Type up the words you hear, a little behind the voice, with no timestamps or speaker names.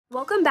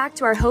Welcome back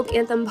to our Hope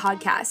Anthem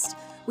podcast.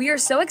 We are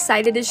so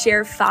excited to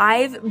share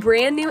 5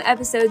 brand new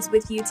episodes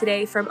with you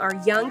today from our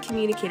Young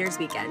Communicators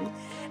Weekend.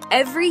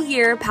 Every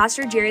year,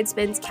 Pastor Jared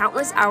spends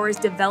countless hours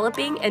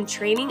developing and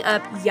training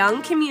up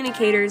young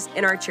communicators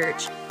in our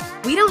church.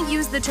 We don't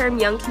use the term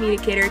young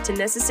communicator to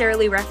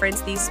necessarily reference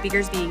these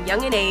speakers being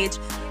young in age,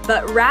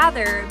 but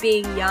rather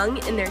being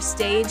young in their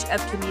stage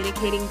of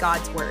communicating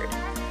God's word.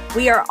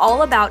 We are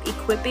all about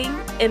equipping,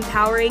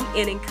 empowering,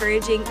 and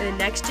encouraging the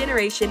next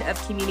generation of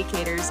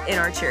communicators in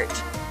our church.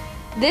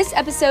 This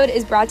episode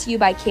is brought to you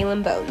by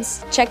Caleb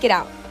Bones. Check it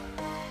out.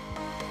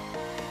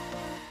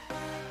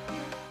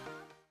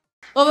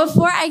 Well,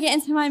 before I get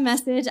into my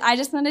message, I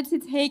just wanted to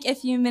take a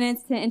few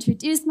minutes to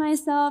introduce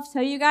myself,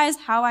 tell you guys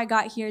how I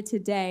got here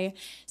today.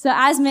 So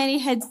as Mandy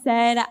had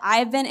said,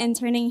 I've been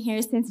interning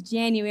here since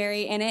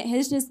January, and it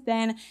has just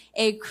been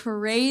a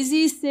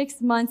crazy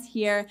 6 months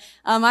here.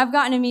 I've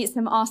gotten to meet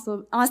some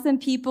awesome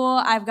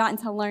people. I've gotten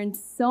to learn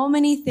so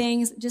many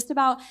things just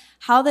about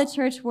how the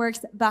church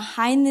works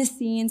behind the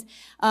scenes.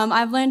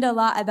 I've learned a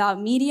lot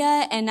about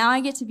media, and now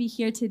I get to be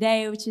here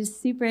today, which is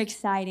super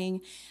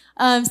exciting.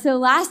 So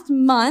last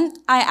month,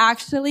 I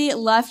actually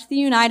left the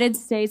United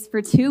States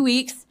for 2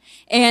 weeks,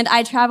 and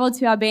I traveled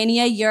to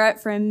Albania, Europe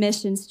for a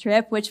missions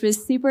trip, which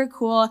was super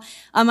cool.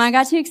 I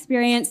got to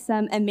experience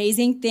some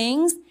amazing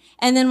things.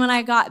 And then when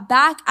I got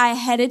back, I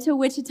headed to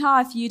Wichita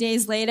a few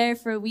days later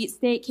for Wheat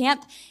State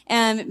Camp,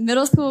 and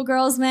middle school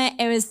girls went.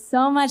 It was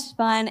so much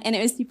fun, and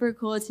it was super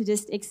cool to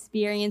just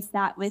experience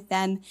that with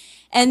them.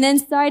 And then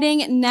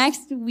starting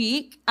next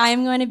week,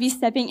 I'm going to be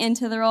stepping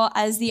into the role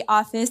as the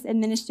office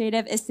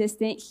administrative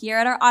assistant here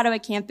at our Ottawa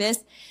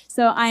campus.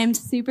 So I am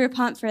super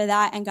pumped for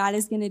that, and God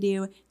is going to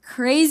do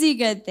crazy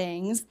good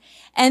things.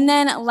 And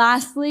then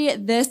lastly,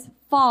 this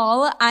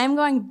fall, I'm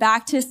going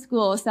back to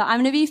school. So I'm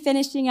going to be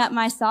finishing up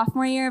my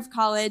sophomore year of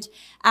college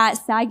at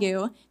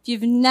SAGU. If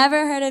you've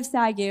never heard of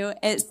SAGU,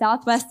 it's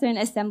Southwestern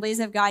Assemblies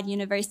of God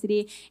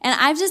University. And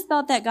I've just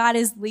felt that God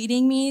is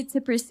leading me to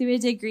pursue a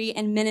degree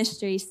in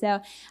ministry.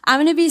 So I'm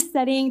going to be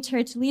studying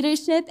church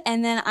leadership,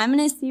 and then I'm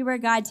going to see where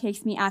God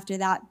takes me after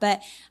that.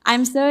 But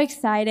I'm so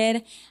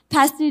excited.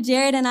 Pastor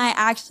Jared and I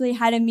actually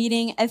had a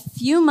meeting a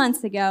few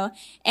months ago.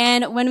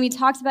 And when we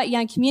talked about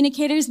Young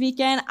Communicators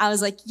Weekend, I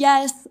was like,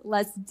 yes,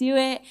 let's do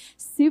it.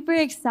 Super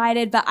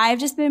excited. But I've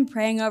just been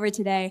praying over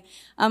today.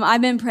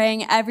 I've been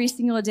praying every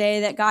single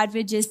day that God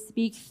would just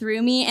speak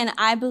through me, and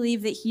I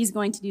believe that He's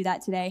going to do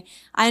that today.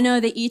 I know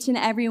that each and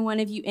every one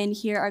of you in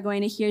here are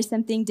going to hear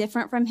something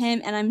different from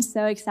Him, and I'm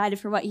so excited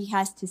for what He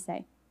has to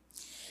say.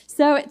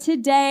 So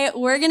today,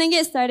 we're going to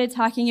get started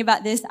talking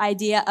about this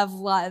idea of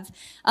love.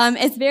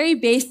 It's very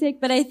basic,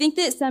 but I think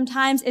that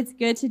sometimes it's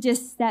good to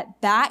just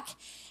step back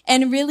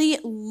and really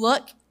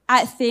look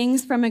at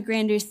things from a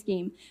grander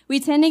scheme. We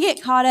tend to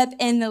get caught up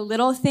in the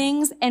little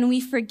things, and we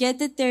forget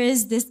that there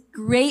is this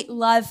great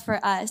love for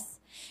us.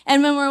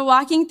 And when we're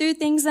walking through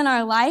things in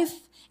our life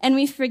and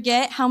we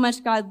forget how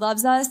much God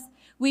loves us,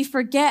 we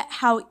forget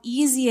how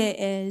easy it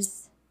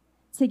is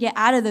to get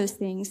out of those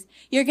things.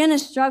 You're going to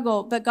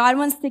struggle, but God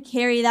wants to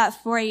carry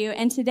that for you.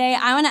 And today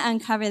I want to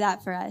uncover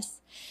that for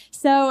us.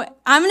 So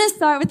I'm going to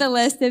start with a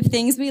list of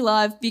things we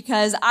love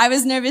because I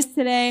was nervous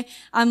today.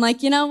 I'm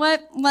like, you know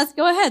what? Let's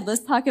go ahead.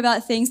 Let's talk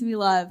about things we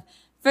love.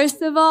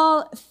 First of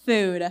all,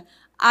 food.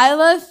 I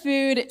love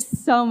food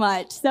so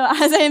much. So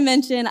as I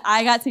mentioned,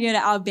 I got to go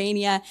to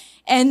Albania,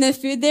 and the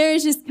food there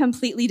is just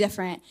completely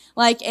different.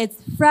 Like, it's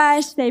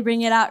fresh, they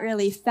bring it out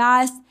really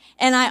fast,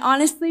 and I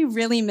honestly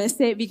really miss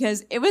it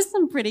because it was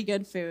some pretty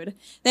good food.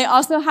 They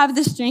also have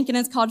this drink, and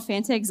it's called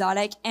Fanta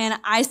Exotic, and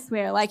I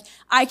swear, like,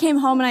 I came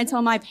home and I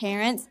told my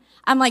parents,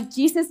 I'm like,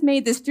 Jesus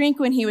made this drink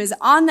when He was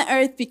on the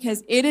earth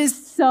because it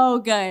is so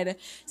good.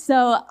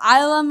 So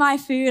I love my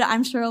food.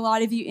 I'm sure a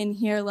lot of you in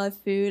here love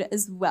food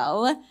as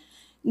well.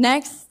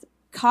 Next,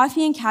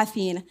 coffee and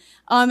caffeine.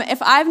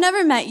 If I've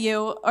never met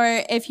you,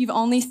 or if you've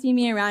only seen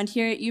me around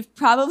here, you've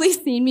probably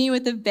seen me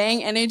with a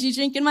Bang energy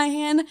drink in my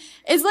hand.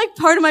 It's like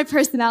part of my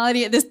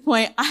personality at this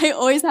point. I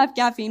always have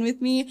caffeine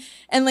with me.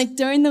 And like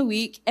during the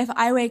week, if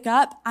I wake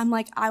up, I'm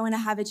like, I want to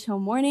have a chill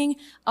morning.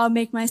 I'll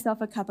make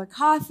myself a cup of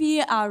coffee.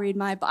 I'll read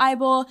my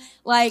Bible.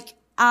 Like,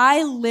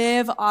 I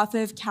live off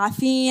of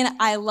caffeine.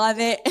 I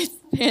love it. It's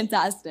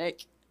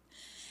fantastic.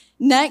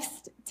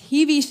 Next,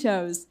 TV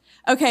shows.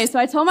 Okay, so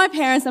I told my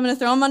parents I'm going to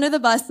throw them under the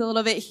bus a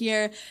little bit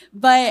here,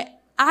 but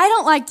I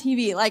don't like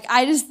TV. Like,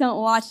 I just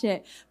don't watch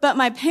it. But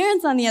my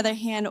parents, on the other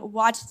hand,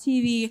 watch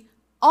TV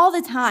all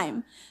the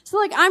time. So,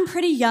 like, I'm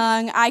pretty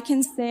young. I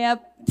can stay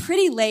up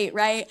pretty late,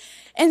 right?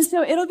 And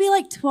so it'll be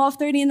like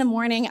 12:30 in the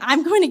morning.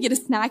 I'm going to get a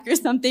snack or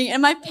something,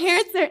 and my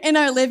parents are in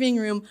our living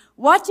room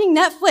watching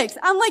Netflix.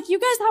 I'm like, you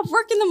guys have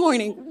work in the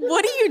morning.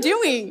 What are you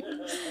doing?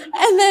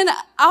 And then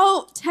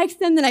I'll text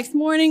them the next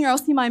morning, or I'll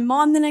see my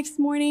mom the next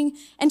morning,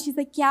 and she's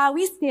like, yeah,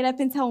 we stayed up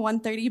until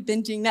 1:30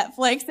 binging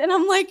Netflix. And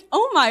I'm like,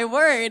 oh my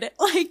word,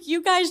 like,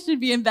 you guys should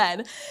be in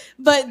bed.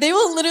 But they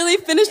will literally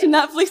finish a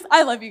Netflix.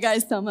 I love you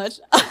guys so much.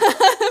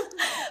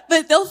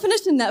 But they'll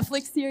finish a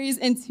Netflix series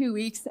in 2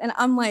 weeks, and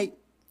I'm like,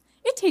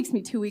 It takes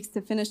me 2 weeks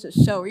to finish a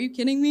show. Are you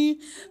kidding me?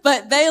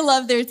 But they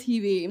love their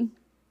TV.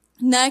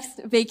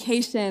 Next,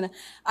 vacation.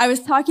 I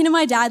was talking to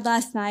my dad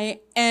last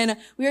night, and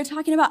we were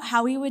talking about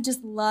how we would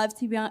just love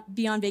to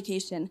be on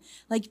vacation.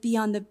 Like, be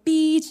on the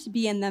beach,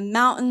 be in the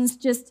mountains,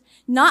 just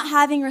not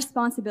having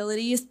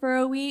responsibilities for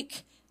a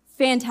week.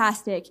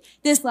 Fantastic.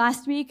 This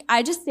last week,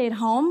 I just stayed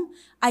home.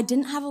 I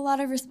didn't have a lot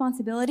of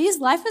responsibilities.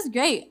 Life was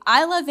great.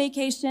 I love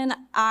vacation.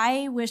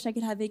 I wish I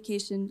could have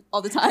vacation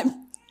all the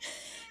time.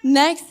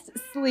 Next,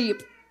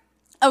 sleep.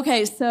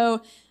 Okay,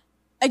 so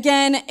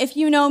again, if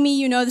you know me,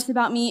 you know this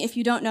about me. If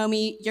you don't know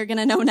me, you're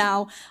gonna know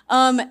now.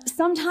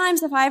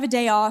 Sometimes if I have a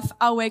day off,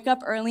 I'll wake up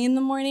early in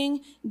the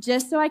morning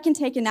just so I can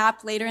take a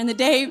nap later in the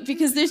day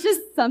because there's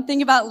just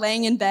something about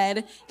laying in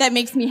bed that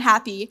makes me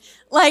happy.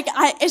 Like,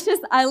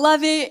 I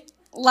love it.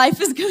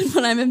 Life is good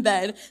when I'm in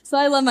bed, so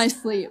I love my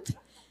sleep.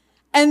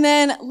 And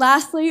then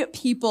lastly,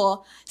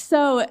 people.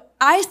 So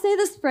I say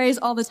this phrase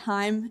all the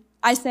time.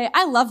 I say,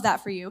 I love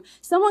that for you.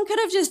 Someone could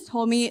have just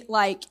told me,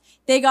 like,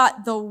 they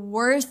got the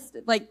worst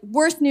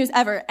news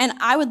ever. And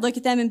I would look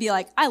at them and be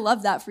like, I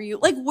love that for you.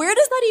 Like, where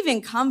does that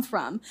even come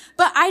from?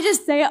 But I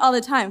just say it all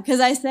the time because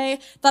I say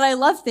that I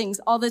love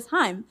things all the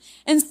time.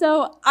 And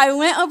so I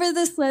went over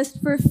this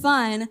list for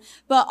fun,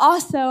 but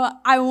also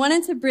I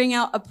wanted to bring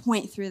out a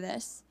point through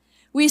this.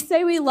 We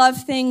say we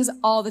love things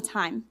all the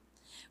time.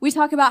 We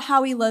talk about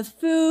how we love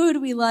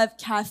food, we love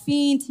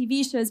caffeine,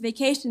 TV shows,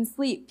 vacation,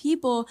 sleep,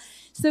 people.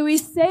 So we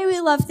say we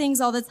love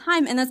things all the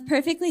time, and that's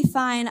perfectly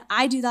fine.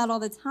 I do that all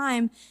the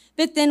time.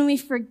 But then we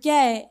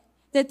forget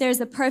that there's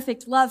a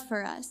perfect love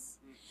for us.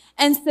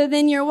 And so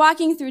then you're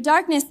walking through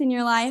darkness in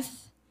your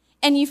life,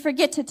 and you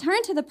forget to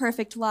turn to the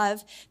perfect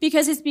love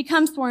because it's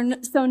become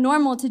so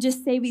normal to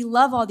just say we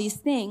love all these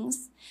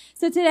things.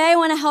 So today I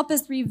want to help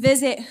us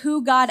revisit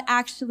who God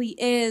actually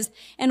is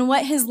and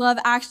what his love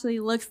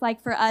actually looks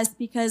like for us,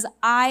 because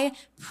I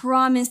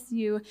promise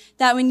you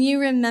that when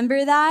you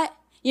remember that,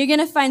 you're going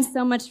to find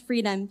so much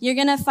freedom. You're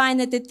going to find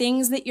that the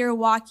things that you're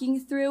walking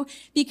through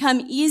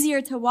become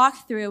easier to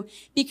walk through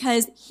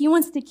because he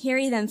wants to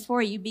carry them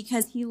for you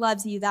because he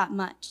loves you that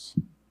much.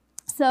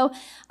 So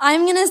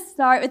I'm going to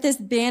start with this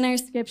banner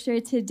scripture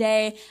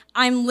today.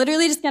 I'm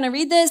literally just going to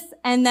read this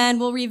and then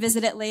we'll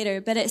revisit it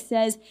later. But it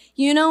says,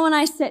 you know when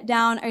I sit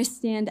down or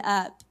stand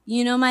up.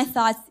 You know my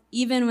thoughts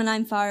even when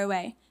I'm far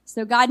away.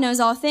 So God knows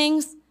all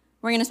things.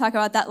 We're going to talk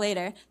about that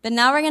later. But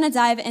now we're going to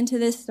dive into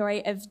this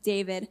story of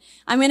David.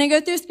 I'm going to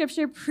go through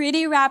scripture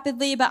pretty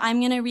rapidly, but I'm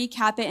going to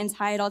recap it and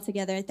tie it all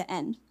together at the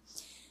end.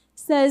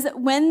 Says,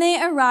 when they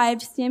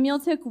arrived, Samuel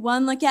took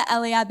one look at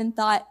Eliab and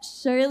thought,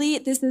 surely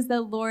this is the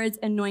Lord's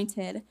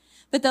anointed.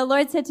 But the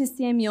Lord said to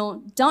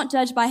Samuel, don't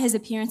judge by his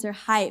appearance or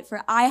height,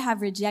 for I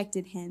have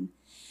rejected him.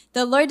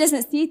 The Lord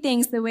doesn't see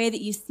things the way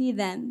that you see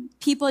them.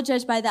 People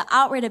judge by the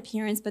outward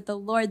appearance, but the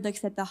Lord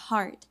looks at the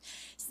heart.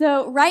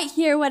 So right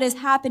here, what is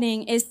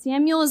happening is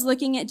Samuel is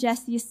looking at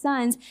Jesse's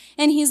sons,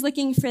 and he's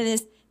looking for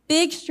this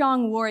big,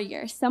 strong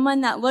warrior,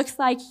 someone that looks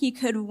like he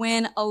could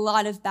win a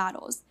lot of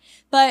battles.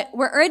 But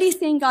we're already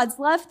seeing God's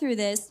love through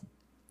this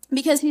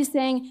because he's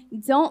saying,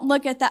 don't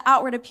look at the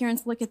outward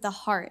appearance, look at the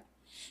heart.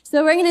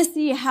 So we're going to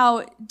see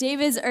how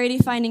David's already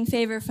finding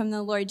favor from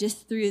the Lord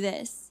just through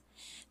this.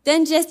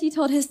 Then Jesse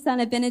told his son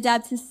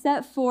Abinadab to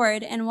step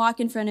forward and walk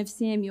in front of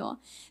Samuel.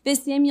 But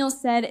Samuel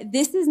said,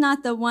 this is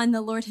not the one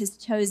the Lord has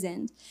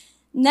chosen.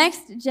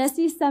 Next,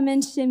 Jesse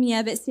summoned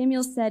Shimea, but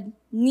Samuel said,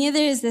 neither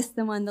is this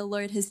the one the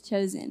Lord has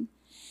chosen.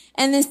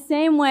 In the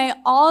same way,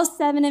 all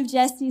 7 of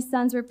Jesse's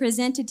sons were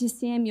presented to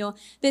Samuel,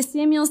 but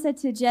Samuel said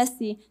to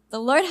Jesse, the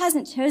Lord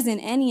hasn't chosen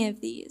any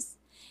of these.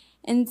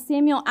 And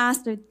Samuel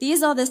asked her,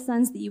 these are the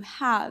sons that you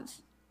have.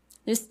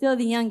 They're still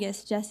the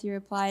youngest, Jesse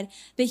replied,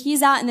 but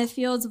he's out in the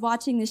fields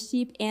watching the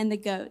sheep and the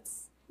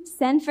goats.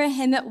 Send for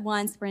him at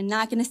once. We're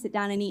not going to sit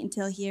down and eat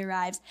until he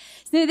arrives.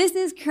 So this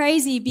is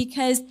crazy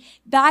because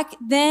back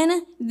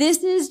then,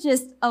 this is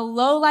just a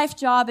low-life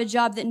job, a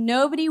job that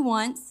nobody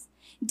wants.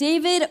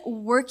 David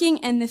working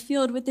in the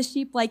field with the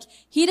sheep, like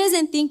he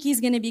doesn't think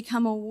he's going to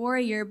become a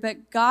warrior,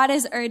 but God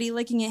is already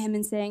looking at him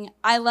and saying,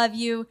 I love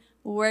you.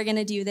 We're going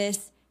to do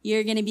this.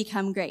 You're going to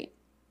become great.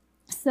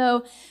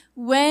 So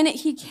when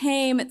he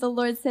came, the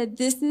Lord said,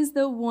 this is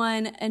the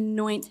one,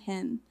 anoint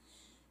him.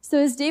 So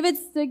as David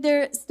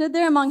stood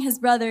there among his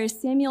brothers,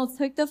 Samuel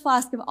took the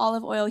flask of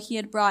olive oil he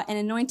had brought and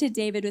anointed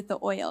David with the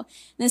oil.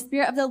 And the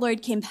Spirit of the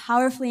Lord came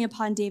powerfully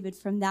upon David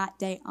from that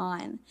day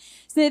on.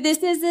 So this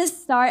is the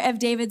start of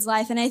David's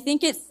life, and I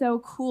think it's so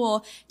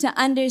cool to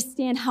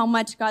understand how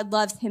much God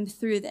loves him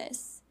through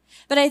this.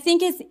 But I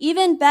think it's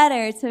even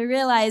better to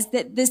realize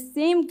that the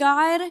same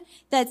God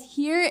that's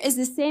here is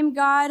the same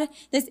God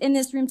that's in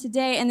this room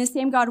today and the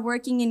same God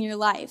working in your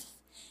life.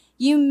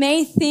 You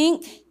may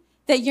think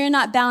that you're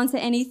not bound to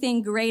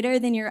anything greater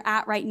than you're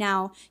at right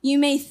now. You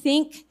may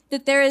think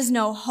that there is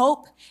no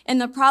hope in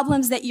the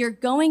problems that you're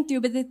going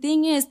through, but the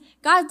thing is,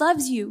 God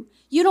loves you.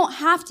 You don't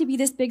have to be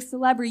this big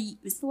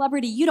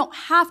celebrity. You don't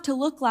have to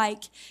look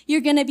like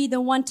you're going to be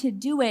the one to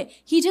do it.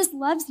 He just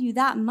loves you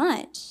that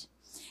much.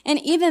 And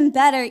even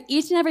better,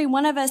 each and every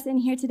one of us in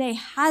here today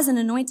has an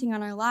anointing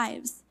on our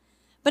lives.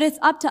 but it's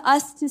up to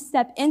us to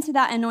step into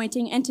that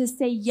anointing and to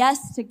say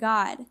yes to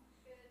God.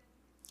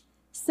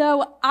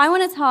 So I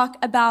want to talk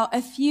about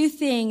a few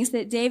things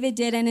that David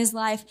did in his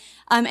life.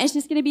 It's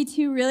just going to be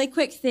two really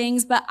quick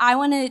things, but I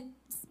want to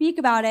speak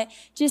about it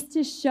just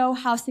to show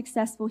how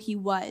successful he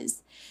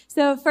was.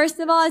 So first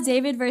of all,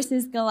 David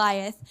versus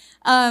Goliath.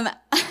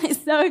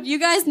 So if you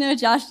guys know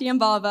Josh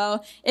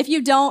Giambalvo, if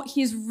you don't,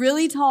 he's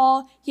really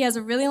tall, he has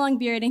a really long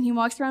beard, and he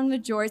walks around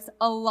with jorts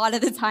a lot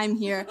of the time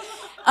here.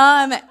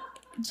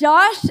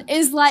 Josh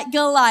is like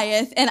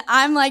Goliath, and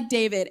I'm like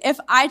David. If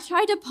I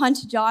tried to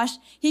punch Josh,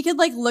 he could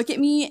look at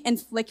me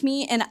and flick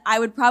me, and I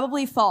would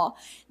probably fall.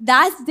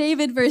 That's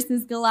David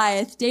versus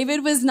Goliath.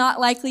 David was not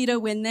likely to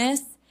win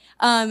this.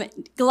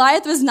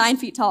 Goliath was 9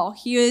 feet tall.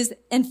 He was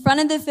in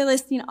front of the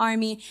Philistine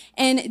army,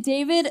 and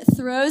David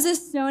throws a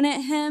stone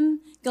at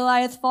him.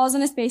 Goliath falls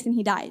on his face, and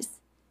he dies.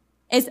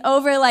 It's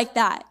over like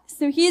that.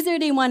 So he's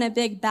already won a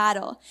big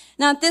battle.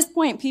 Now, at this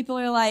point, people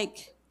are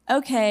like,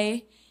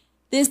 okay,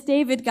 this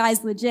David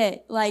guy's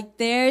legit.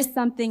 There's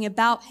something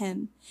about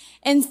him.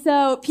 And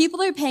so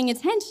people are paying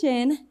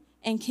attention,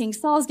 and King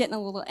Saul's getting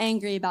a little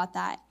angry about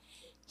that.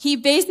 He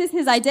bases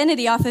his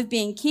identity off of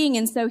being king,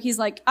 and so he's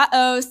like,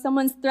 uh-oh,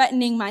 someone's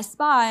threatening my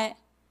spot.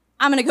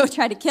 I'm going to go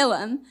try to kill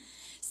him.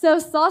 So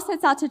Saul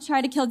sets out to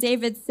try to kill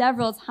David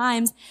several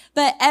times,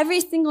 but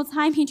every single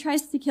time he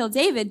tries to kill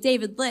David,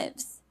 David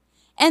lives.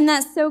 And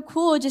that's so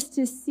cool just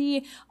to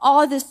see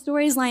all the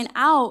stories line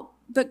out.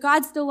 But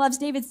God still loves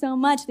David so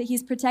much that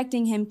he's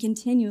protecting him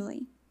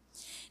continually.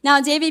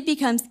 Now, David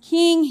becomes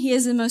king. He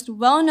is the most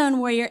well-known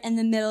warrior in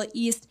the Middle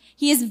East.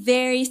 He is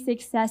very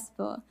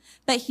successful,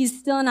 but he's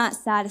still not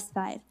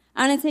satisfied.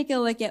 I want to take a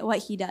look at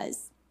what he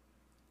does.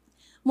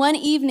 One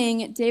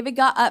evening, David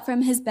got up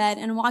from his bed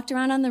and walked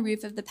around on the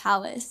roof of the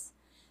palace.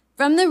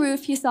 From the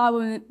roof, he saw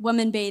a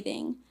woman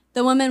bathing.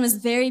 The woman was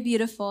very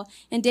beautiful,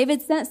 and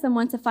David sent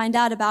someone to find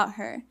out about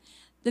her.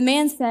 The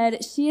man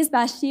said, "She is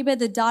Bathsheba,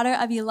 the daughter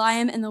of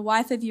Eliam and the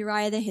wife of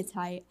Uriah the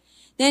Hittite."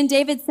 Then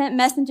David sent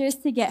messengers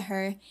to get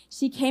her.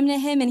 She came to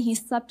him and he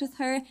slept with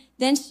her.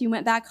 Then she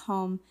went back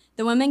home.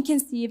 The woman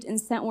conceived and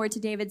sent word to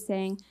David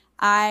saying,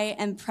 "I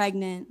am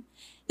pregnant."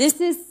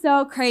 This is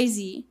so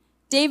crazy.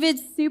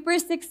 David's super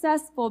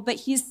successful,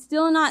 but he's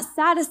still not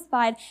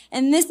satisfied.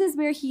 And this is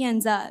where he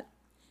ends up.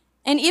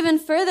 And even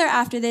further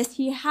after this,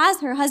 he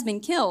has her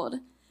husband killed.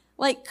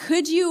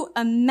 Could you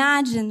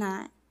imagine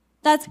that?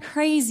 That's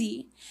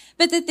crazy.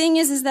 But the thing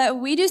is that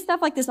we do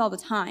stuff like this all the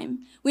time.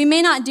 We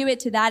may not do it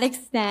to that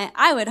extent.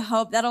 I would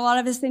hope that a lot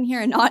of us in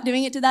here are not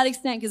doing it to that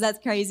extent because that's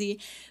crazy.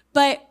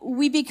 But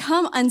we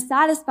become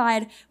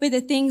unsatisfied with the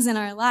things in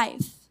our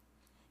life.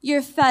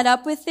 You're fed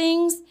up with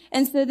things,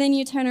 and so then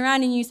you turn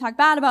around and you talk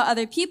bad about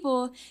other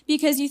people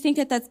because you think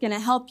that that's going to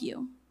help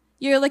you.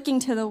 You're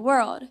looking to the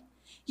world.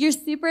 You're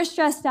super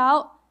stressed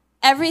out.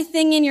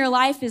 Everything in your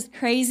life is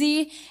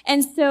crazy.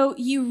 And so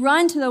you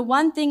run to the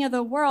one thing of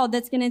the world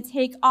that's going to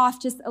take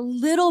off just a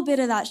little bit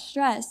of that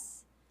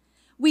stress.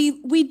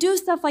 We do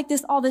stuff like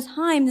this all the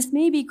time. This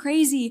may be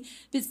crazy,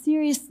 but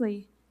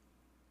seriously,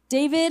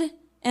 David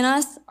and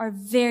us are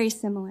very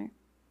similar.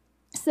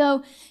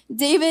 So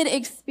David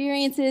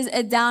experiences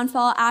a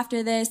downfall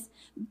after this,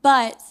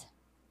 but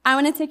I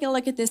want to take a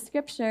look at this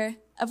scripture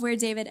of where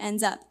David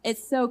ends up.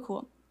 It's so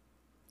cool.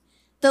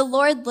 "The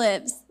Lord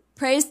lives.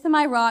 Praise to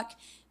my rock.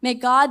 May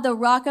God, the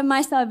rock of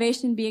my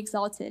salvation, be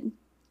exalted.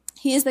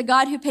 He is the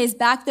God who pays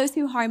back those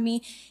who harm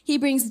me. He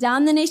brings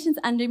down the nations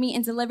under me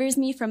and delivers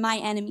me from my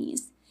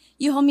enemies.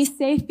 You hold me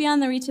safe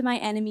beyond the reach of my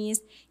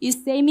enemies. You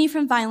save me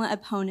from violent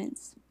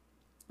opponents.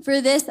 For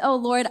this, O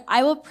Lord,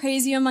 I will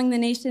praise you among the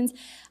nations.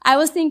 I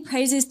will sing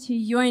praises to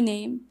your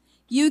name.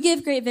 You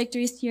give great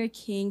victories to your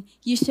king.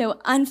 You show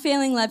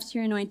unfailing love to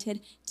your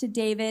anointed, to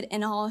David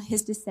and all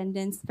his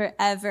descendants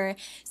forever."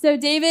 So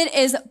David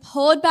is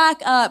pulled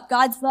back up.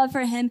 God's love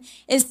for him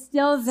is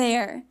still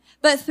there.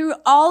 But through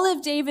all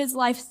of David's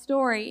life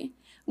story,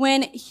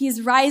 when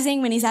he's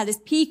rising, when he's at his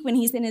peak, when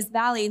he's in his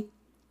valley,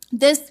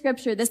 this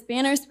scripture, this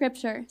banner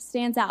scripture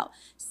stands out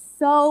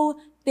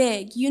so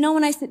big. You know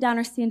when I sit down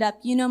or stand up,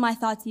 you know my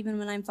thoughts even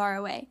when I'm far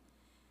away.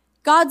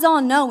 God's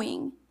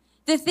all-knowing.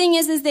 The thing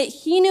is that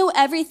he knew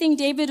everything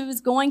David was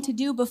going to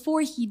do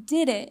before he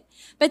did it.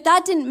 But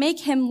that didn't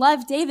make him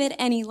love David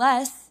any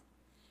less.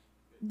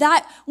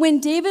 That when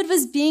David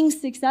was being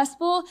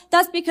successful,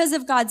 that's because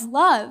of God's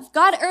love.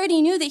 God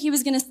already knew that he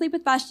was going to sleep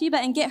with Bathsheba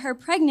and get her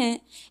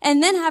pregnant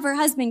and then have her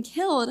husband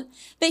killed.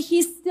 But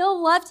he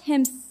still loved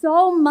him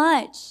so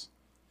much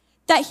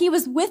that he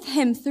was with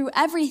him through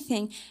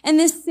everything. And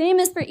the same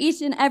is for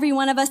each and every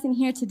one of us in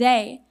here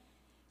today.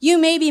 You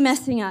may be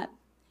messing up.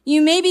 You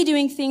may be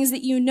doing things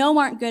that you know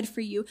aren't good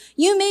for you.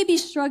 You may be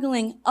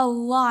struggling a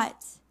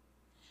lot.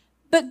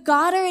 But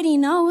God already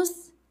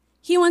knows.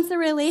 He wants a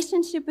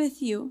relationship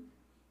with you.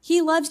 He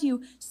loves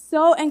you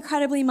so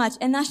incredibly much,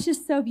 and that's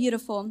just so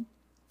beautiful.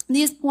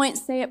 These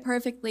points say it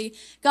perfectly.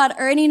 God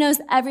already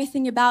knows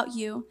everything about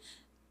you,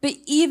 but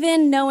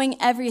even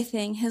knowing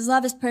everything, his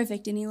love is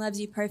perfect, and he loves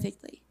you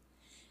perfectly.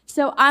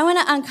 So I want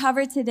to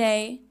uncover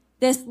today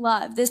this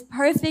love, this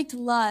perfect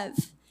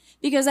love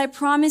Because I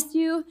promise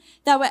you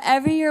that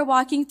whatever you're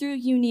walking through,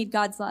 you need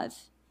God's love.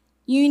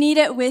 You need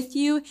it with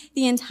you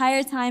the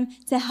entire time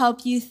to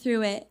help you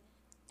through it.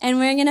 And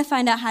we're going to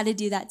find out how to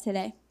do that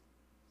today.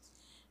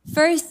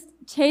 First,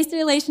 chase the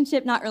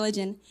relationship, not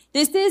religion.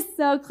 This is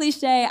so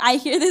cliche. I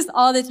hear this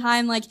all the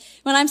time. Like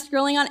when I'm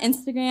scrolling on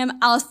Instagram,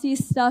 I'll see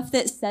stuff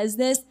that says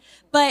this,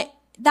 but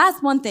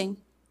that's one thing.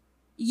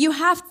 You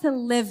have to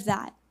live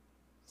that.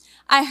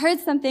 I heard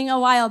something a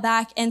while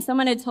back and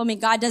someone had told me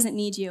God doesn't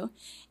need you.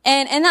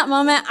 And in that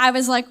moment, I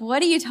was like,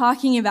 what are you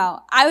talking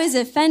about? I was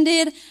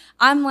offended.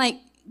 I'm like,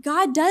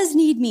 God does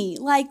need me.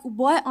 Like,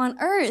 what on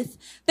earth?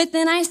 But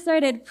then I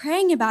started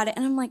praying about it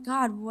and I'm like,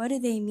 God, what do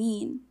they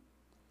mean?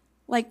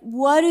 Like,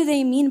 what do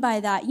they mean by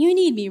that? You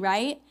need me,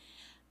 right?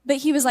 But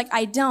he was like,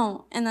 I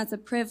don't, and that's a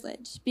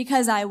privilege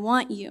because I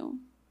want you.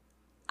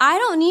 I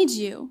don't need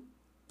you,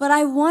 but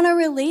I want a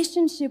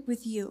relationship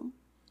with you.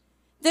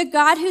 The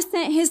God who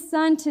sent his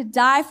son to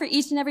die for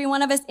each and every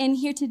one of us in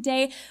here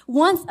today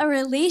wants a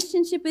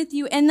relationship with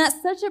you, and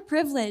that's such a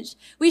privilege.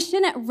 We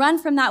shouldn't run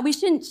from that. We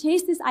shouldn't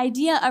chase this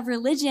idea of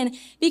religion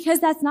because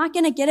that's not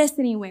going to get us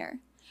anywhere.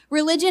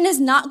 Religion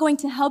is not going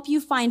to help you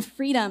find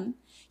freedom.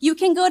 You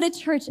can go to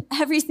church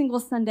every single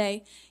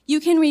Sunday.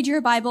 You can read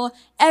your Bible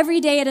every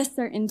day at a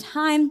certain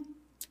time.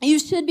 You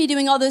should be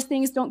doing all those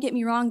things. Don't get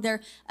me wrong.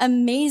 They're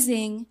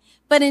amazing.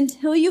 But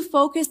until you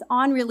focus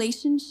on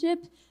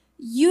relationship,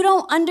 you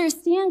don't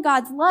understand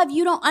God's love.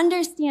 You don't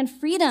understand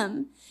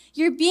freedom.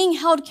 You're being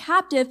held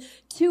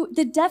captive to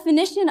the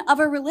definition of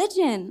a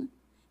religion.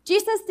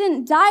 Jesus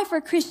didn't die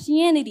for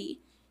Christianity.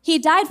 He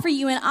died for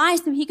you and I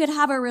so he could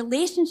have a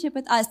relationship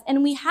with us,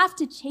 and we have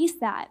to chase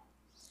that.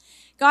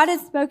 God had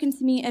spoken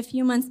to me a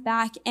few months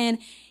back, and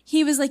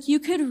he was like, you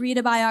could read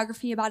a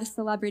biography about a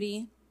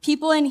celebrity.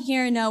 People in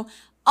here know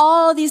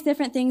all these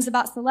different things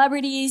about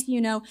celebrities,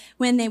 you know,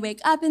 when they wake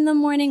up in the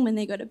morning, when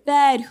they go to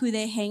bed, who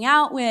they hang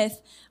out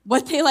with,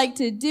 what they like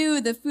to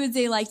do, the foods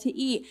they like to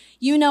eat.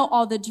 You know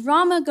all the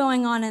drama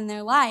going on in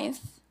their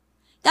life.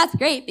 That's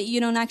great, but you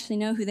don't actually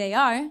know who they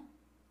are.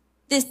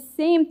 This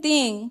same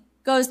thing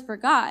goes for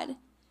God.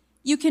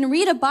 You can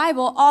read a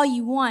Bible all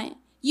you want.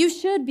 You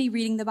should be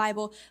reading the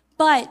Bible,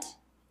 but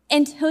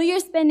until you're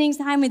spending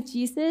time with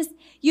Jesus,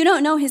 you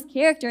don't know his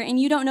character and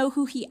you don't know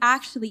who he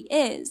actually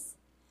is.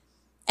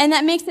 And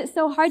that makes it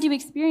so hard to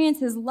experience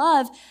his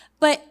love,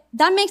 but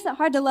that makes it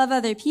hard to love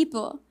other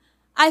people.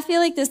 I feel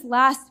like this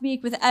last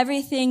week with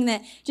everything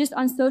that just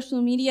on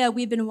social media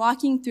we've been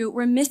walking through,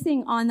 we're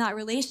missing on that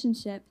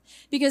relationship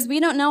because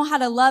we don't know how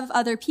to love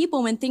other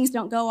people when things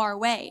don't go our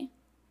way.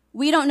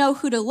 We don't know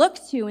who to look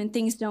to when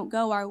things don't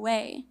go our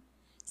way.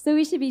 So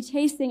we should be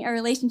chasing a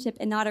relationship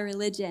and not a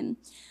religion.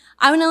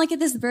 I want to look at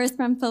this verse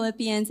from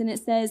Philippians, and it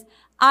says,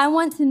 I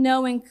want to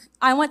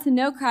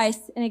know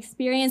Christ and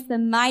experience the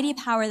mighty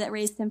power that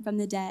raised him from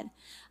the dead.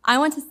 I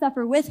want to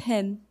suffer with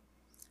him,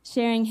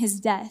 sharing his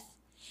death.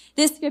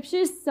 This scripture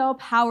is so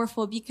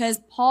powerful because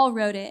Paul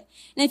wrote it.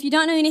 And if you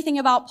don't know anything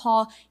about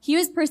Paul, he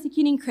was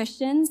persecuting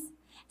Christians,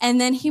 and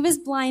then he was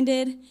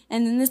blinded,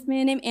 and then this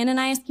man named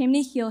Ananias came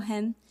to heal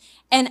him.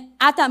 And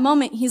at that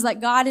moment, he's like,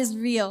 God is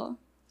real.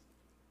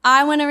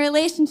 I want a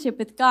relationship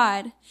with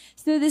God.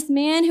 So this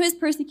man who is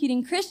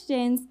persecuting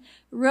Christians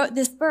wrote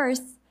this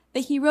verse,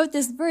 but he wrote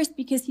this verse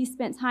because he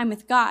spent time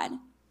with God.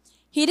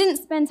 He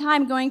didn't spend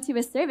time going to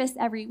a service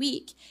every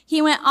week. He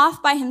went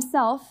off by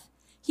himself.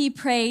 He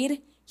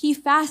prayed, he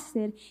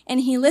fasted,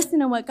 and he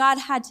listened to what God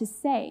had to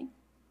say.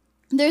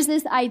 There's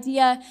this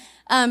idea,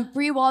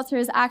 Bree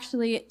Walters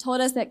actually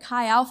told us at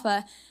Chi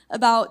Alpha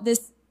about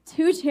this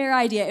two-chair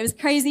idea. It was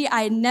crazy.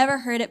 I had never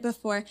heard it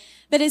before.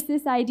 But it's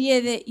this idea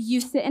that you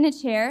sit in a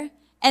chair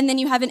and then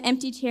you have an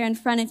empty chair in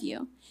front of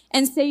you.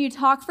 And say you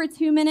talk for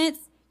 2 minutes,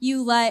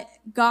 you let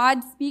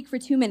God speak for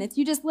 2 minutes.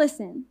 You just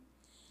listen.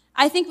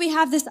 I think we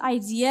have this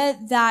idea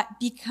that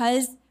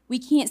because we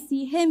can't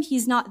see him,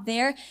 he's not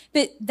there,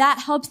 but that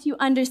helps you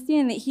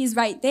understand that he's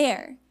right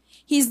there.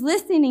 He's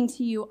listening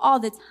to you all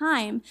the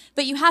time,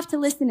 but you have to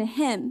listen to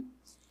him.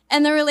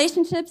 And the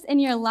relationships in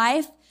your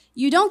life,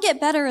 you don't get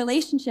better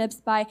relationships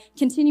by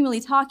continually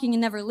talking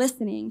and never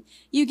listening.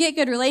 You get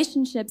good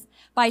relationships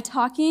by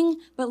talking,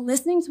 but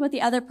listening to what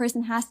the other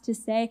person has to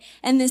say.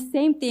 And the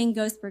same thing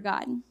goes for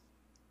God.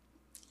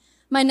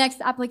 My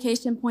next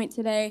application point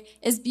today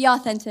is be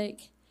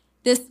authentic.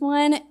 This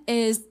one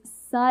is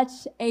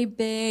such a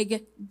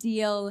big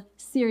deal,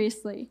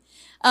 seriously.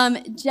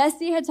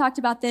 Jesse had talked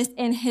about this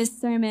in his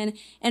sermon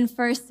in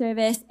first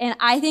service, and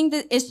I think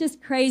that it's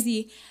just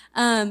crazy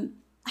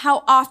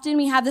how often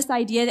we have this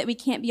idea that we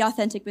can't be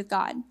authentic with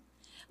God.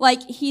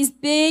 Like, he's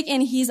big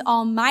and he's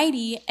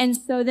almighty, and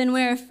so then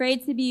we're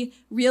afraid to be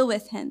real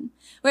with him.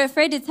 We're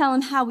afraid to tell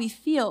him how we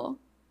feel.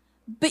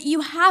 But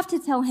you have to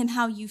tell him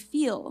how you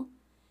feel.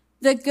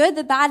 The good,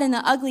 the bad, and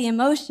the ugly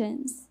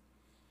emotions.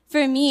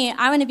 For me,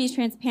 I want to be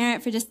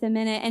transparent for just a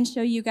minute and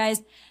show you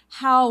guys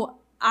how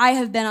I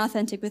have been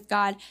authentic with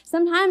God.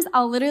 Sometimes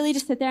I'll literally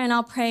just sit there and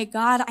I'll pray,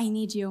 God, I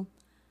need you.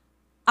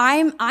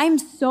 I'm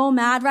so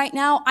mad right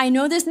now. I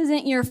know this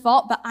isn't your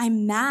fault, but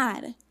I'm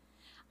mad.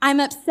 I'm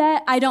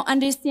upset. I don't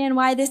understand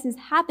why this is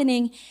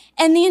happening.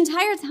 And the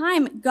entire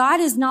time, God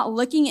is not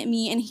looking at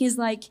me and he's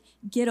like,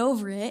 get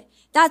over it.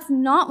 That's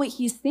not what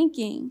he's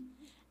thinking.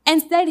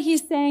 Instead,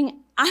 he's saying,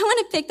 I want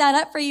to pick that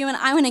up for you and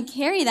I want to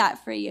carry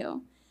that for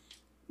you.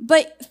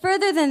 But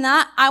further than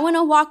that, I want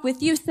to walk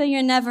with you so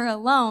you're never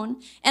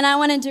alone. And I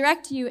want to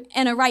direct you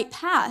in a right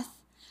path.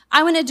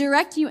 I want to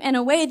direct you in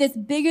a way that's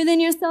bigger than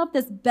yourself,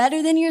 that's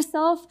better than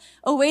yourself,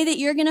 a way that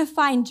you're going to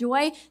find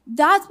joy.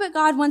 That's what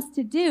God wants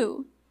to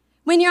do.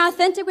 When you're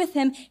authentic with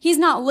him, he's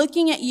not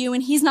looking at you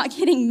and he's not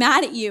getting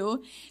mad at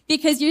you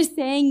because you're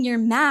saying you're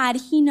mad.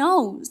 He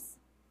knows.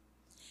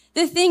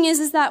 The thing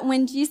is that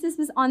when Jesus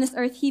was on this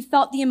earth, he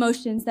felt the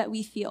emotions that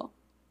we feel.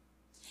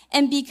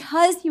 And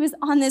because he was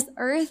on this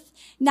earth,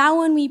 now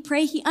when we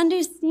pray, he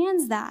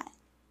understands that.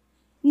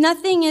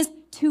 Nothing is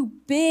too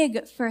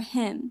big for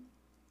him.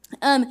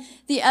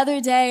 The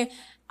other day,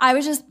 I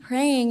was just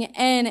praying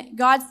and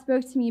God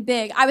spoke to me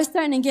big. I was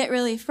starting to get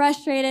really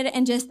frustrated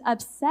and just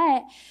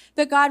upset.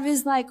 But God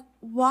was like,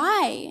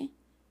 why?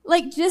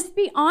 Like, just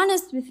be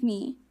honest with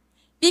me.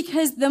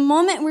 Because the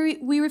moment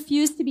we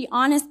refuse to be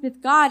honest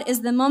with God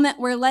is the moment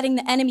we're letting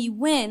the enemy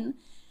win.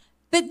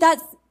 But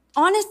that's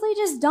honestly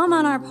just dumb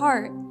on our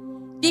part.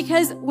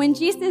 Because when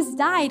Jesus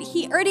died,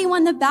 he already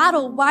won the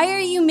battle. Why are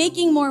you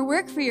making more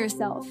work for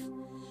yourself?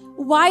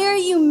 Why are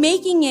you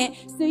making it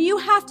so you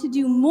have to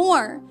do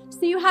more?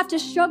 So you have to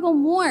struggle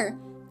more?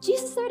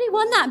 Jesus already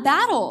won that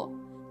battle.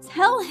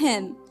 Tell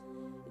him.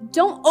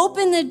 Don't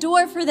open the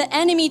door for the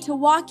enemy to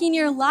walk in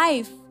your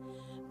life.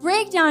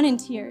 Break down in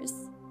tears.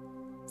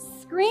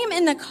 Scream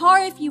in the car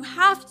if you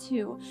have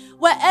to.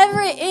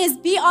 Whatever it is,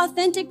 be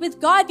authentic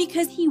with God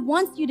because he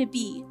wants you to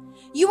be.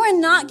 You are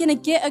not going to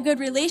get a good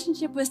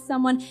relationship with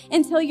someone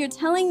until you're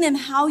telling them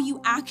how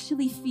you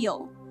actually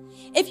feel.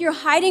 If you're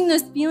hiding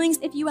those feelings,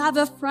 if you have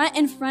a front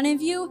in front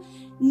of you,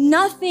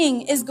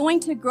 nothing is going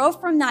to grow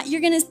from that.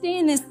 You're going to stay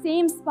in the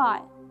same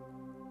spot.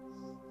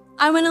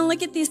 I want to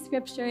look at these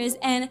scriptures,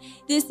 and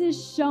this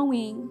is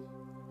showing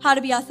how to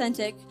be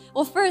authentic.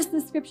 Well, first,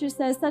 the scripture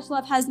says, such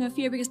love has no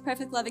fear because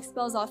perfect love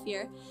expels all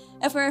fear.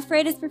 If we're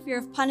afraid, it's for fear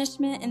of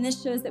punishment, and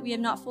this shows that we have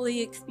not fully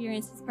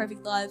experienced his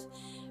perfect love.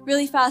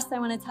 Really fast, I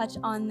want to touch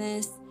on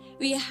this.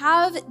 We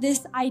have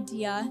this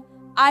idea,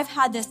 I've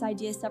had this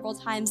idea several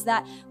times,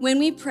 that when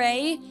we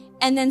pray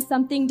and then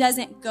something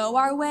doesn't go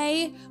our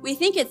way, we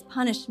think it's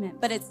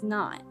punishment, but it's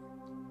not.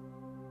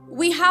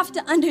 We have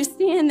to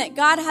understand that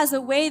God has a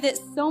way that's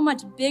so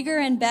much bigger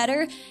and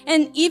better.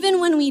 And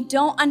even when we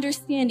don't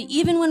understand,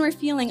 even when we're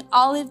feeling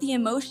all of the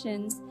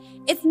emotions,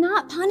 it's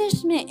not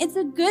punishment. It's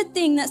a good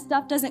thing that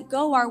stuff doesn't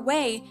go our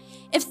way.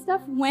 If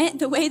stuff went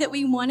the way that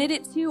we wanted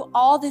it to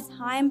all the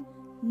time,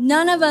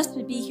 none of us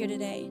would be here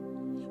today.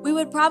 We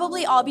would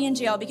probably all be in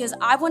jail because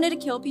I've wanted to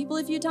kill people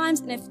a few times,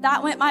 and if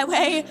that went my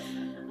way,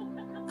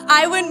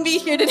 I wouldn't be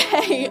here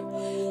today.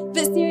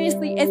 But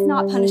seriously, it's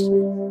not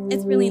punishment.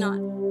 It's really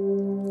not.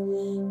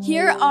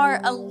 Here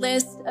are a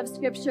list of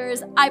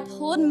scriptures. I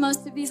pulled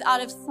most of these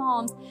out of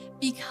Psalms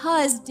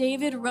because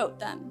David wrote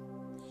them.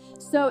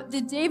 So the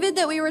David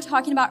that we were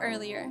talking about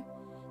earlier,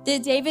 the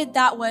David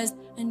that was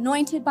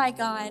anointed by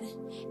God,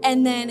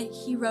 and then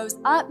he rose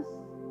up,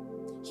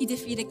 he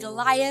defeated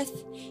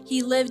Goliath,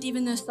 he lived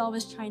even though Saul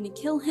was trying to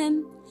kill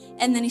him,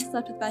 and then he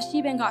slept with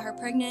Bathsheba and got her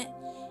pregnant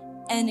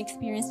and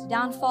experienced a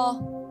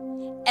downfall.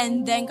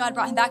 And then God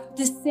brought him back.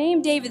 The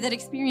same David that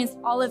experienced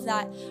all of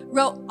that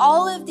wrote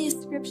all of these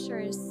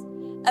scriptures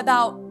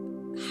about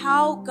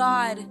how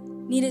God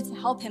needed to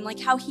help him, like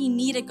how he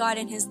needed God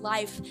in his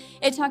life.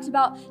 It talked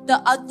about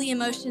the ugly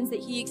emotions that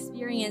he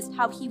experienced,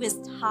 how he was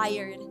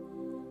tired,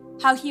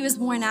 how he was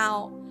worn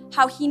out,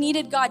 how he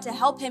needed God to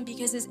help him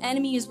because his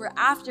enemies were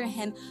after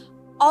him.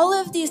 All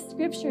of these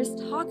scriptures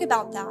talk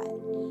about that.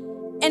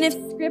 And if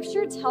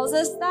scripture tells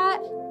us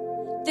that,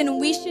 then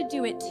we should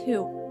do it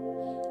too.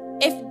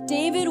 If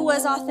David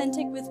was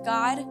authentic with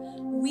God,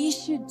 we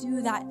should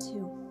do that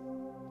too.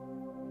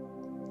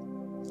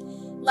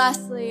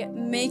 Lastly,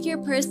 make your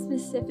prayer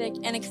specific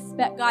and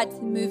expect God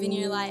to move in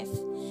your life.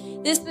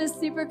 This was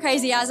super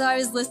crazy. As I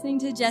was listening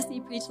to Jesse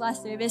preach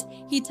last service,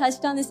 he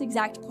touched on this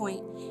exact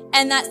point.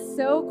 And that's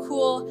so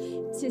cool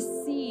to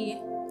see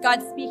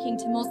God speaking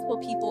to multiple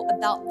people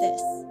about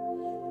this.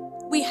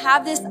 We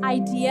have this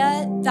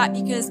idea that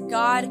because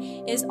God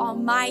is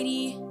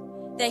almighty,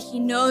 that he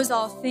knows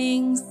all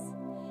things,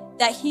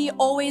 that he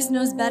always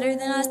knows better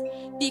than us,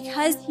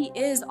 because he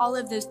is all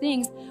of those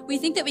things, we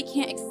think that we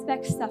can't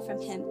expect stuff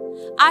from him.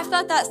 I've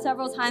thought that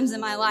several times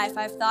in my life.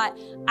 I've thought,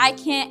 I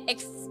can't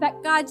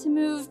expect God to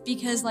move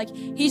because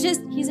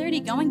he's already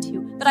going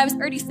to. But I was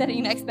already setting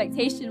an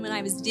expectation when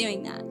I was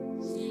doing that.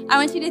 I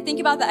want you to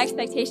think about the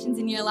expectations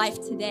in your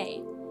life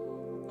today.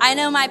 I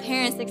know my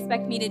parents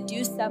expect me to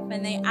do stuff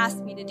when they ask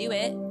me to do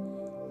it.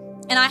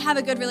 And I have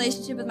a good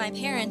relationship with my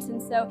parents.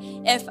 And so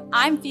if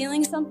I'm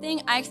feeling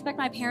something, I expect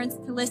my parents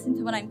to listen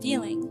to what I'm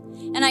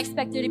feeling. And I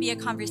expect there to be a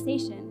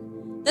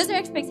conversation. Those are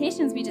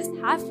expectations we just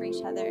have for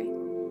each other.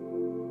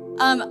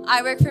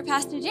 I work for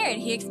Pastor Jared.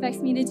 He expects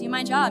me to do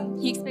my job.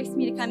 He expects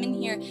me to come in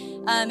here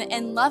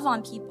and love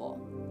on people.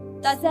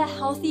 That's a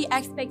healthy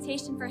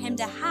expectation for him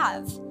to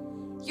have.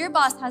 Your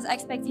boss has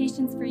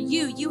expectations for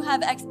you. You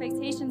have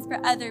expectations for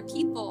other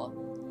people.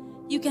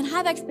 You can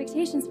have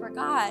expectations for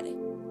God.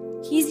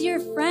 He's your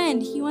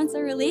friend. He wants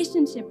a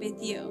relationship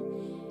with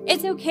you.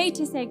 It's okay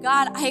to say,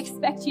 God, I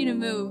expect you to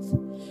move.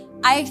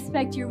 I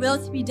expect your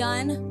will to be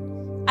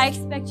done. I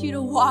expect you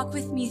to walk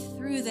with me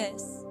through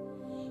this.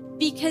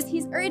 Because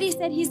he's already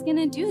said he's going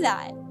to do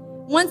that.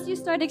 Once you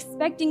start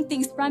expecting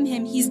things from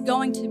him, he's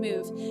going to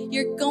move.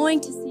 You're going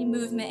to see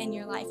movement in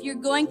your life. You're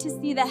going to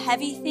see the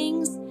heavy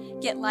things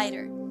get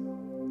lighter.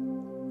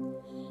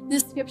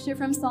 This scripture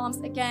from Psalms,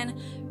 again,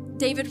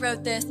 David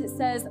wrote this. It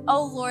says,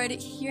 "Oh Lord,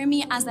 hear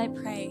me as I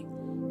pray.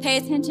 Pay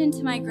attention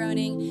to my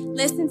groaning.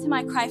 Listen to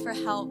my cry for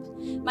help.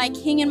 My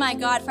King and my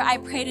God, for I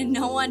pray to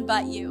no one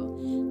but you.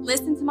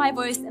 Listen to my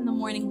voice in the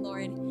morning,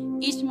 Lord.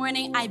 Each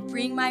morning I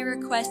bring my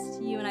request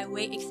to you and I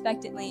wait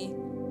expectantly."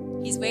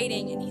 He's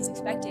waiting and he's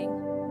expecting.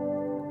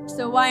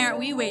 So why aren't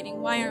we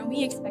waiting? Why aren't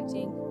we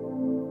expecting?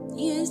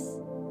 He is.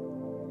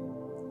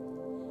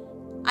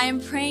 I am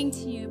praying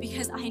to you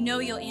because I know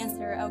you'll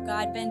answer. Oh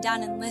God, bend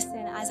down and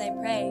listen as I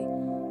pray.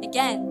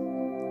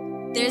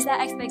 Again, there's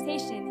that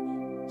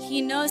expectation.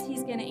 He knows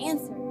he's going to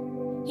answer.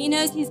 He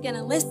knows he's going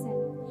to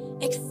listen.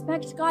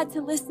 Expect God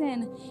to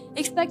listen.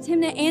 Expect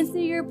him to answer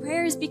your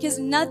prayers because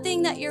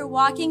nothing that you're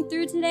walking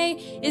through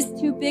today is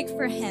too big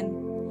for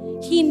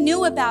him. He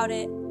knew about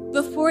it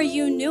before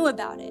you knew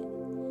about it.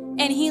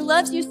 And he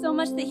loves you so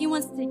much that he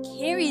wants to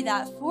carry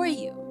that for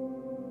you.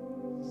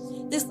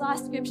 This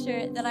last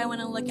scripture that I want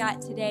to look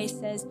at today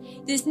says,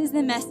 "This is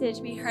the message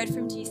we heard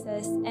from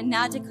Jesus and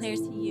now declare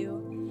to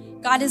you.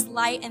 God is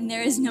light and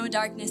there is no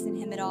darkness in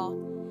him at all."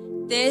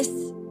 This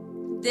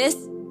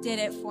did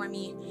it for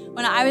me.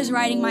 When I was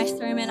writing my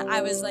sermon,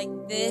 I was like,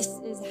 this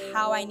is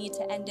how I need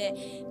to end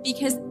it.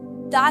 Because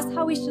that's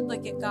how we should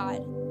look at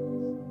God.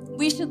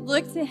 We should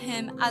look to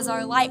him as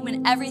our light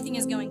when everything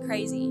is going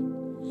crazy.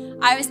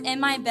 I was in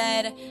my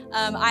bed.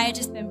 I had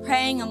just been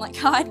praying. I'm like,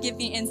 God, give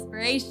me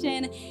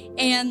inspiration.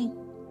 And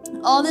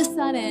all of a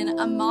sudden,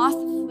 a moth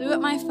flew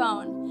at my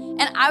phone.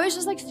 And I was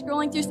just like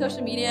scrolling through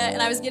social media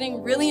and I was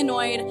getting really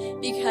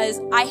annoyed because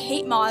I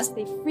hate moths.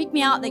 They freak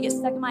me out. They get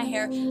stuck in my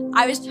hair.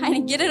 I was trying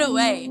to get it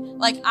away.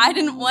 Like I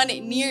didn't want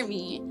it near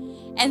me.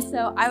 And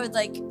so I would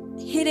like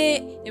hit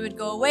it. It would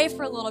go away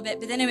for a little bit,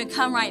 but then it would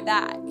come right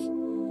back.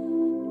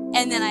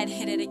 And then I'd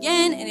hit it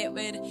again and it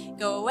would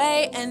go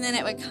away and then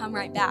it would come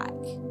right back.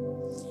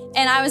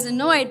 And I was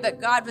annoyed, but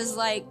God was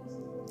like,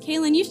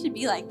 "Kaylin, you should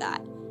be like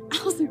that."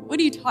 I was like, "What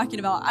are you talking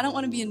about? I don't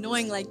want to be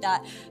annoying like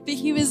that." But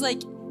he was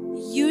like,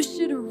 "You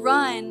should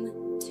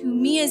run to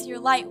me as your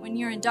light when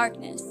you're in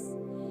darkness."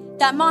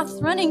 That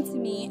moth's running to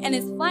me and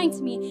it's flying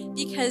to me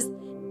because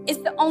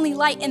it's the only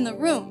light in the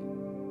room.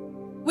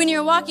 When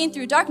you're walking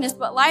through darkness,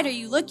 what light are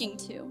you looking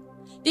to?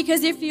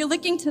 Because if you're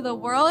looking to the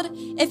world,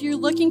 if you're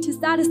looking to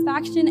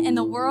satisfaction in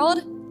the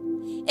world,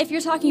 if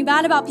you're talking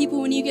bad about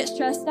people when you get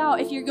stressed out,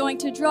 if you're going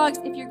to drugs,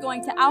 if you're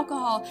going to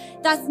alcohol,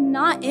 that's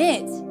not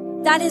it.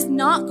 That is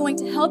not going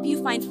to help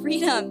you find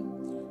freedom.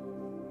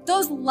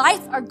 Those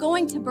lights are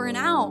going to burn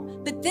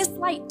out, but this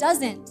light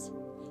doesn't.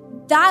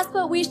 That's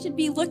what we should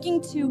be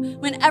looking to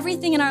when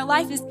everything in our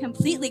life is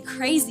completely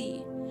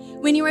crazy.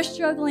 When you are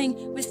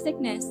struggling with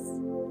sickness,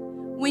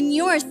 when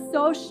you are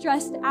so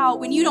stressed out,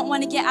 when you don't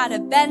want to get out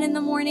of bed in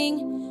the morning,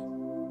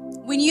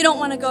 when you don't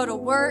want to go to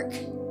work,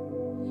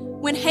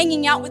 when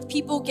hanging out with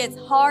people gets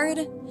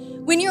hard,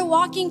 when you're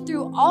walking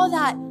through all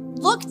that,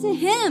 look to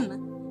him.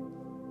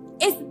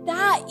 It's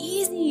that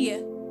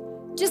easy.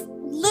 Just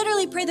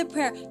literally pray the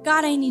prayer.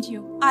 God, I need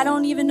you. I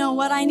don't even know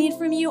what I need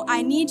from you.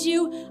 I need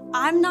you.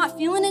 I'm not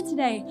feeling it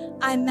today.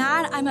 I'm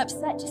mad. I'm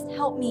upset. Just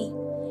help me.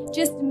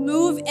 Just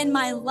move in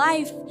my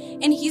life.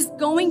 And he's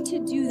going to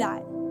do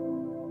that.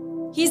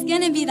 He's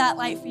going to be that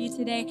light for you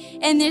today.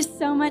 And there's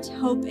so much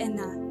hope in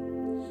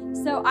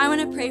that. So I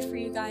want to pray for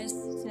you guys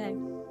today.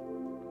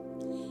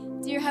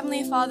 Dear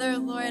Heavenly Father,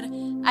 Lord,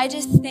 I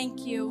just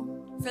thank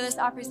you for this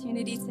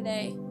opportunity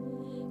today.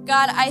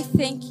 God, I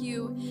thank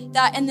you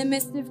that in the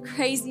midst of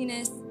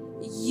craziness,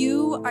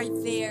 you are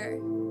there.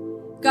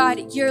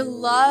 God, your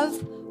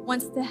love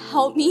wants to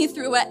help me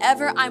through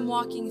whatever I'm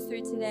walking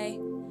through today.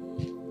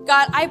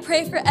 God, I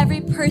pray for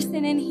every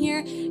person in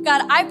here.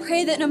 God, I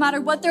pray that no matter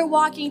what they're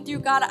walking through,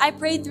 God, I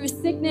pray through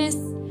sickness,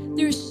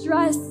 through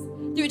stress,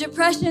 through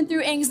depression,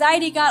 through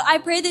anxiety, God, I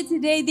pray that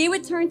today they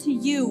would turn to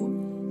you.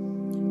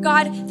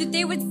 God, that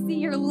they would see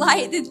your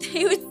light, that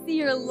they would see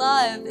your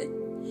love.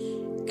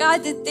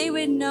 God, that they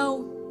would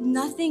know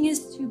nothing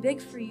is too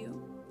big for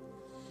you.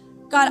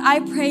 God, I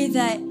pray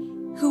that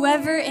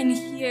whoever in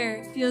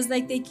here feels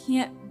like they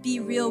can't be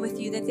real with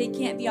you, that they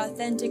can't be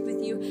authentic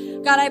with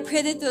you, God, I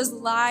pray that those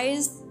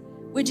lies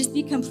would just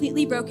be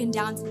completely broken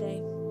down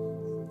today.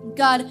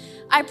 God,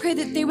 I pray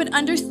that they would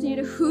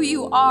understand who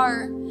you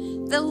are,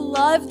 the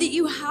love that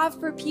you have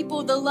for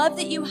people, the love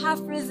that you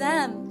have for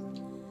them.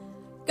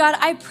 God,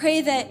 I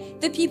pray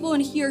that the people in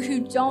here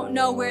who don't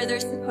know where they're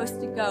supposed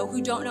to go,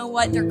 who don't know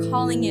what their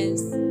calling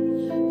is,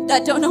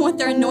 that don't know what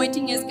their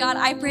anointing is, God,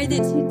 I pray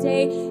that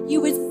today you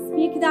would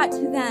speak that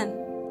to them,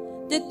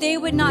 that they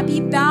would not be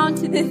bound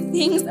to the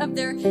things of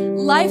their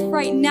life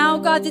right now,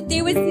 God, that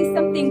they would see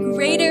something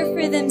greater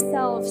for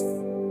themselves.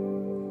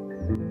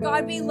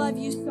 God, we love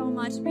you so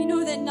much. We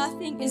know that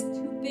nothing is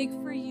too big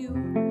for you.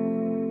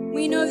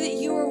 We know that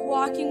you are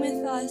walking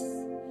with us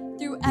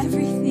through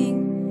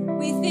everything.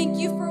 We thank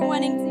you for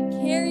wanting to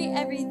carry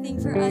everything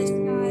for us,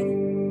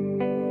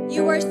 God.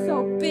 You are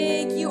so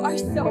big. You are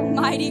so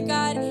mighty,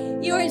 God.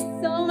 You are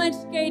so much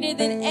greater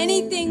than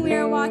anything we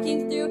are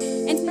walking through.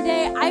 And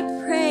today I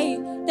pray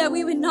that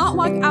we would not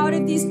walk out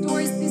of these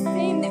doors the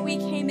same that we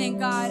came in,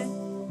 God.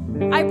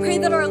 I pray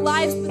that our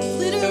lives would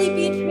literally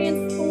be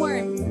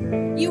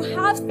transformed. You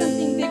have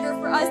something bigger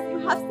for us.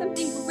 You have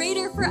something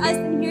greater for us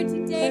in here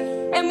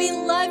today. And we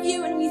love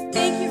you and we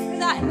thank you for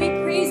that. And we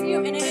praise you.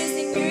 And it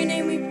is in your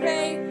name we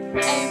pray.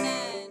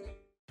 Amen.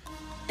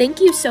 Thank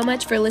you so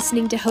much for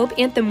listening to Hope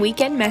Anthem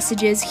Weekend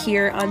Messages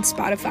here on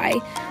Spotify.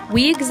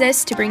 We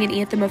exist to bring an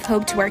anthem of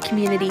hope to our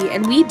community,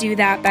 and we do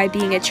that by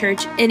being a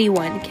church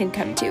anyone can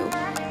come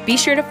to. Be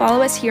sure to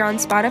follow us here on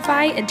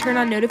Spotify and turn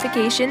on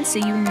notifications so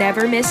you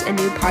never miss a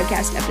new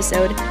podcast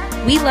episode.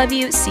 We love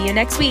you. See you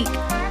next week.